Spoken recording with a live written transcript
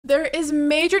There is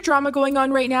major drama going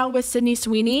on right now with Sydney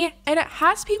Sweeney, and it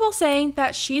has people saying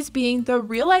that she's being the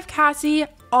real-life Cassie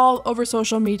all over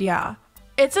social media.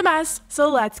 It's a mess, so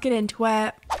let's get into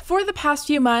it. For the past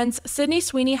few months, Sydney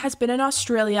Sweeney has been in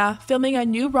Australia filming a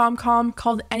new rom-com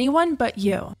called Anyone But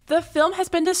You. The film has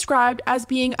been described as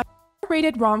being a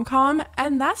rated rom-com,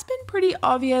 and that's been pretty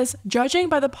obvious judging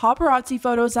by the paparazzi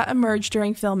photos that emerged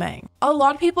during filming. A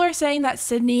lot of people are saying that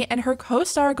Sydney and her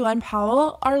co-star Glen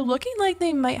Powell are looking like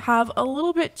they might have a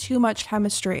little bit too much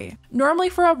chemistry. Normally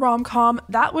for a rom-com,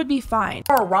 that would be fine.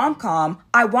 For a rom-com,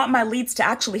 I want my leads to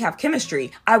actually have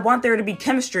chemistry. I want there to be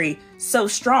chemistry so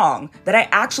strong that I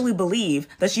actually believe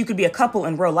that you could be a couple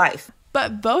in real life.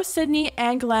 But both Sydney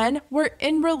and Glen were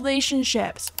in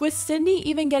relationships, with Sydney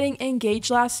even getting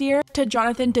engaged last year to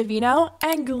Jonathan Davino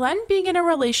and Glen being in a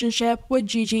relationship with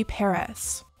Gigi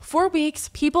Paris. For weeks,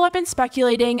 people have been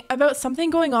speculating about something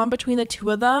going on between the two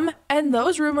of them, and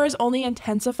those rumors only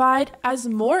intensified as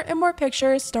more and more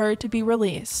pictures started to be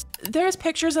released. There's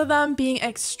pictures of them being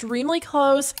extremely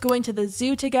close, going to the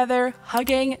zoo together,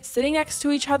 hugging, sitting next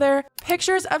to each other,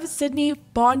 pictures of Sydney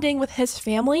bonding with his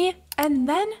family, and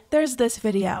then there's this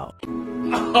video.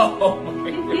 Oh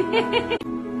my God.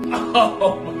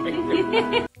 Oh my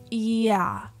God.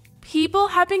 Yeah. People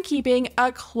have been keeping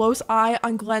a close eye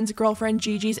on Glen's girlfriend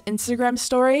Gigi's Instagram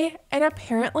story, and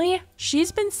apparently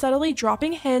she's been subtly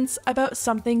dropping hints about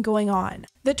something going on.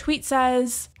 The tweet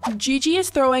says, Gigi is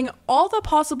throwing all the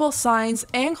possible signs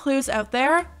and clues out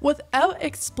there without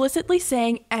explicitly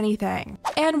saying anything.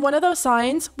 And one of those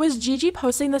signs was Gigi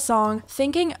posting the song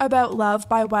Thinking About Love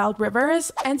by Wild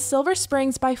Rivers and Silver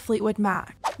Springs by Fleetwood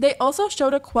Mac. They also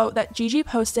showed a quote that Gigi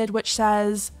posted which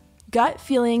says, "Gut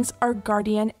feelings are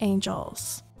guardian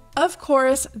angels." Of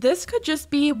course, this could just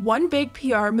be one big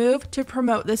PR move to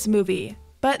promote this movie,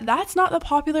 but that's not the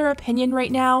popular opinion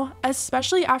right now,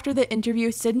 especially after the interview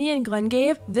Sydney and Glen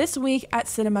gave this week at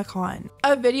CinemaCon.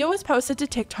 A video was posted to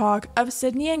TikTok of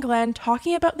Sydney and Glen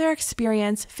talking about their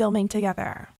experience filming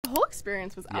together. The whole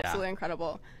experience was absolutely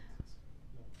incredible.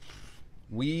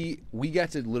 We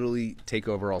got to literally take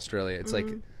over Australia. It's like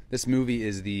this movie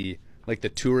is the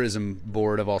tourism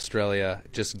board of Australia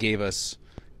just gave us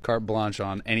carte blanche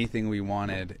on anything we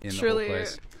wanted in the whole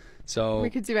place. So we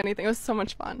could do anything. It was so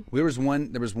much fun. There was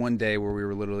one day where we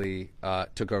were literally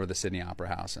took over the Sydney Opera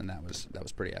House, and that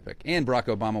was pretty epic. And Barack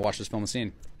Obama watched us film the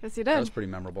scene. Yes, he did. That was pretty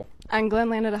memorable. And Glen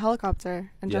landed a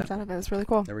helicopter and jumped out of it. It was really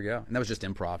cool. There we go. And that was just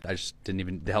improv.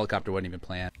 The helicopter wasn't even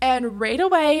planned. And right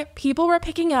away, people were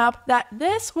picking up that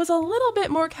this was a little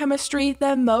bit more chemistry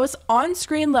than most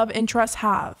on-screen love interests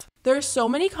have. There's so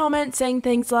many comments saying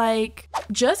things like,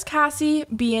 just Cassie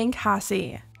being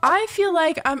Cassie. I feel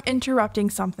like I'm interrupting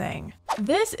something.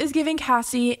 This is giving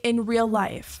Cassie in real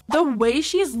life. The way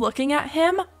she's looking at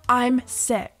him, I'm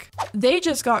sick. They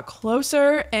just got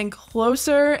closer and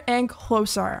closer and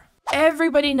closer.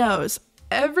 Everybody knows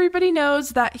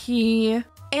that he...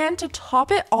 And to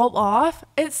top it all off,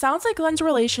 it sounds like Glen's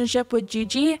relationship with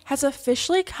Gigi has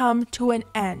officially come to an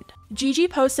end. Gigi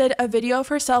posted a video of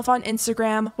herself on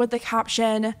Instagram with the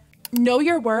caption, "Know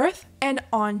your worth and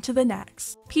on to the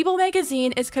next." People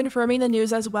magazine is confirming the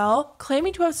news as well,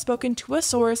 claiming to have spoken to a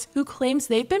source who claims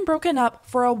they've been broken up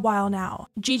for a while now.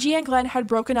 Gigi and Glen had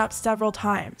broken up several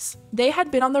times. They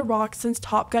had been on the rocks since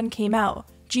Top Gun came out.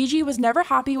 Gigi was never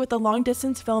happy with the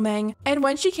long-distance filming, and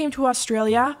when she came to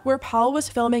Australia, where Powell was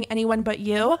filming Anyone But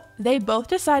You, they both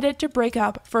decided to break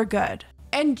up for good.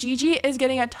 And Gigi is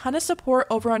getting a ton of support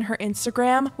over on her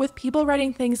Instagram, with people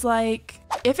writing things like,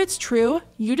 "If it's true,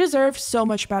 you deserve so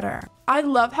much better. I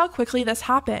love how quickly this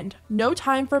happened. No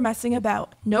time for messing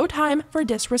about. No time for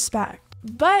disrespect."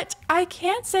 But I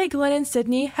can't say Glen and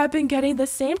Sydney have been getting the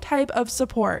same type of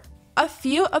support. A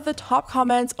few of the top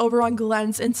comments over on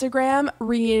Glen's Instagram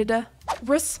read,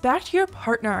 "Respect your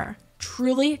partner.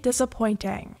 Truly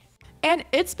disappointing." And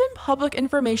it's been public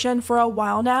information for a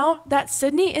while now that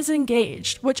Sydney is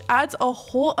engaged, which adds a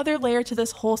whole other layer to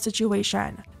this whole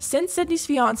situation. Since Sydney's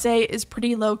fiance is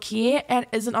pretty low-key and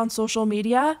isn't on social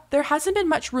media, there hasn't been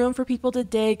much room for people to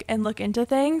dig and look into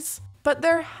things. But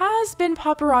there has been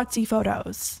paparazzi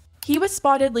photos. He was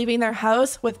spotted leaving their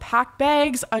house with packed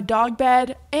bags, a dog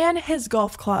bed, and his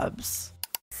golf clubs.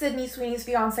 Sydney Sweeney's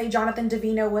fiance Jonathan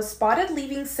Davino was spotted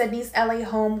leaving Sydney's LA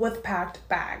home with packed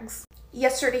bags.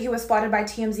 Yesterday he was spotted by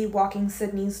TMZ walking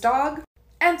Sydney's dog.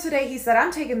 And today he said,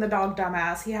 "I'm taking the dog,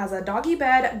 dumbass." He has a doggy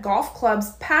bed, golf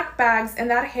clubs, packed bags, and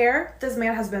that hair, this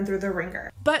man has been through the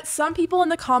ringer. But some people in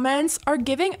the comments are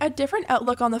giving a different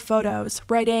outlook on the photos,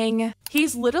 writing,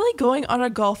 "He's literally going on a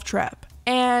golf trip,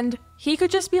 and he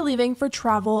could just be leaving for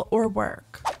travel or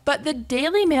work." But the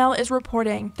Daily Mail is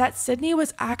reporting that Sydney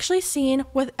was actually seen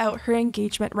without her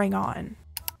engagement ring on.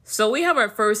 So we have our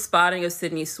first spotting of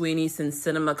Sydney Sweeney since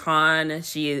CinemaCon.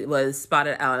 She was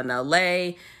spotted out in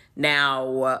LA.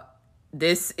 Now,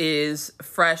 this is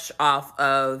fresh off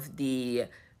of the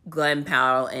Glen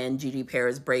Powell and Gigi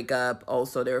Perez breakup.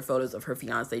 Also, there are photos of her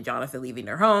fiance Jonathan leaving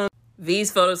their home.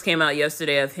 These photos came out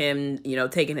yesterday of him,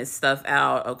 taking his stuff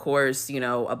out. Of course,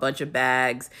 a bunch of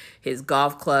bags, his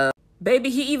golf club. Baby,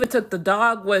 he even took the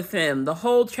dog with him. The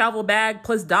whole travel bag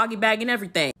plus doggy bag and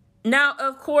everything. Now,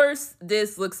 of course,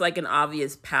 this looks like an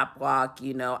obvious pap walk.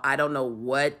 I don't know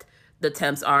what the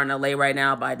temps are in LA right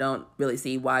now, but I don't really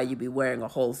see why you'd be wearing a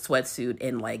whole sweatsuit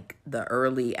in like the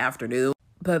early afternoon.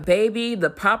 But baby, the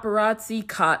paparazzi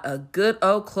caught a good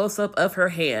old close-up of her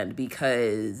hand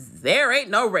because there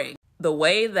ain't no ring. The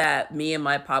way that me and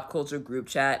my pop culture group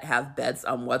chat have bets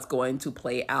on what's going to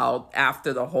play out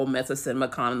after the whole mess of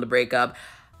CinemaCon and the breakup.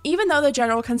 Even though the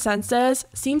general consensus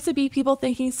seems to be people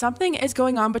thinking something is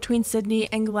going on between Sydney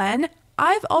and Glen,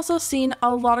 I've also seen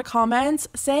a lot of comments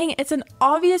saying it's an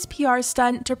obvious PR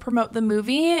stunt to promote the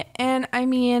movie, and I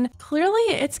mean,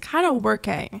 clearly it's kind of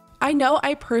working. I know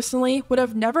I personally would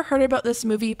have never heard about this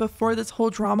movie before this whole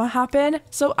drama happened,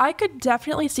 so I could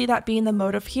definitely see that being the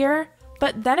motive here.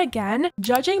 But then again,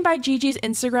 judging by Gigi's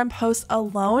Instagram posts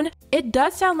alone, it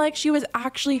does sound like she was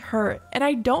actually hurt, and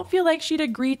I don't feel like she'd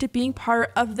agree to being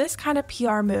part of this kind of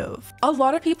PR move. A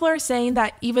lot of people are saying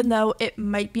that even though it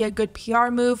might be a good PR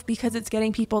move because it's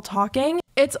getting people talking,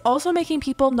 it's also making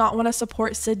people not want to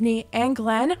support Sydney and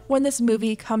Glen when this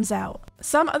movie comes out.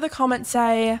 Some of the comments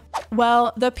say,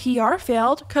 well, the PR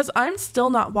failed because I'm still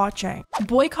not watching.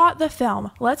 Boycott the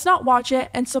film. Let's not watch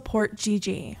it and support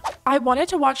Gigi. I wanted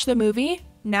to watch the movie.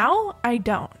 Now I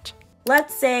don't.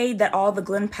 Let's say that all the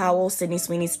Glen Powell, Sydney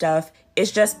Sweeney stuff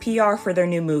is just PR for their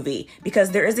new movie,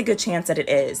 because there is a good chance that it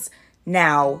is.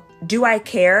 Now, do I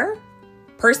care?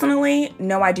 Personally,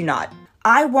 no, I do not.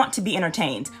 I want to be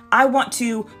entertained. I want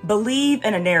to believe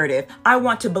in a narrative. I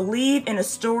want to believe in a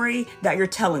story that you're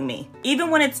telling me.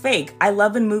 Even when it's fake, I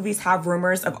love when movies have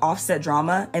rumors of offset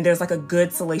drama and there's like a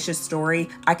good salacious story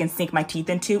I can sink my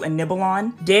teeth into and nibble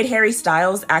on. Did Harry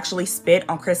Styles actually spit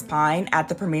on Chris Pine at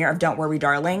the premiere of Don't Worry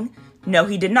Darling? No,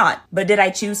 he did not. But did I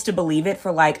choose to believe it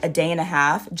for like a day and a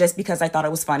half just because I thought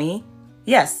it was funny?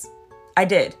 Yes, I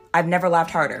did. I've never laughed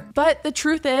harder. But the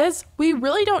truth is, we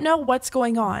really don't know what's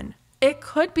going on. It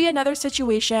could be another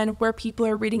situation where people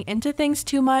are reading into things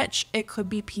too much, it could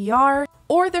be PR,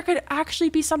 or there could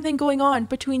actually be something going on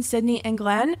between Sydney and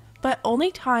Glen, but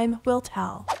only time will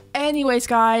tell. Anyways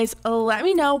guys, let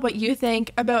me know what you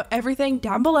think about everything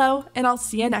down below, and I'll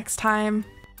see you next time.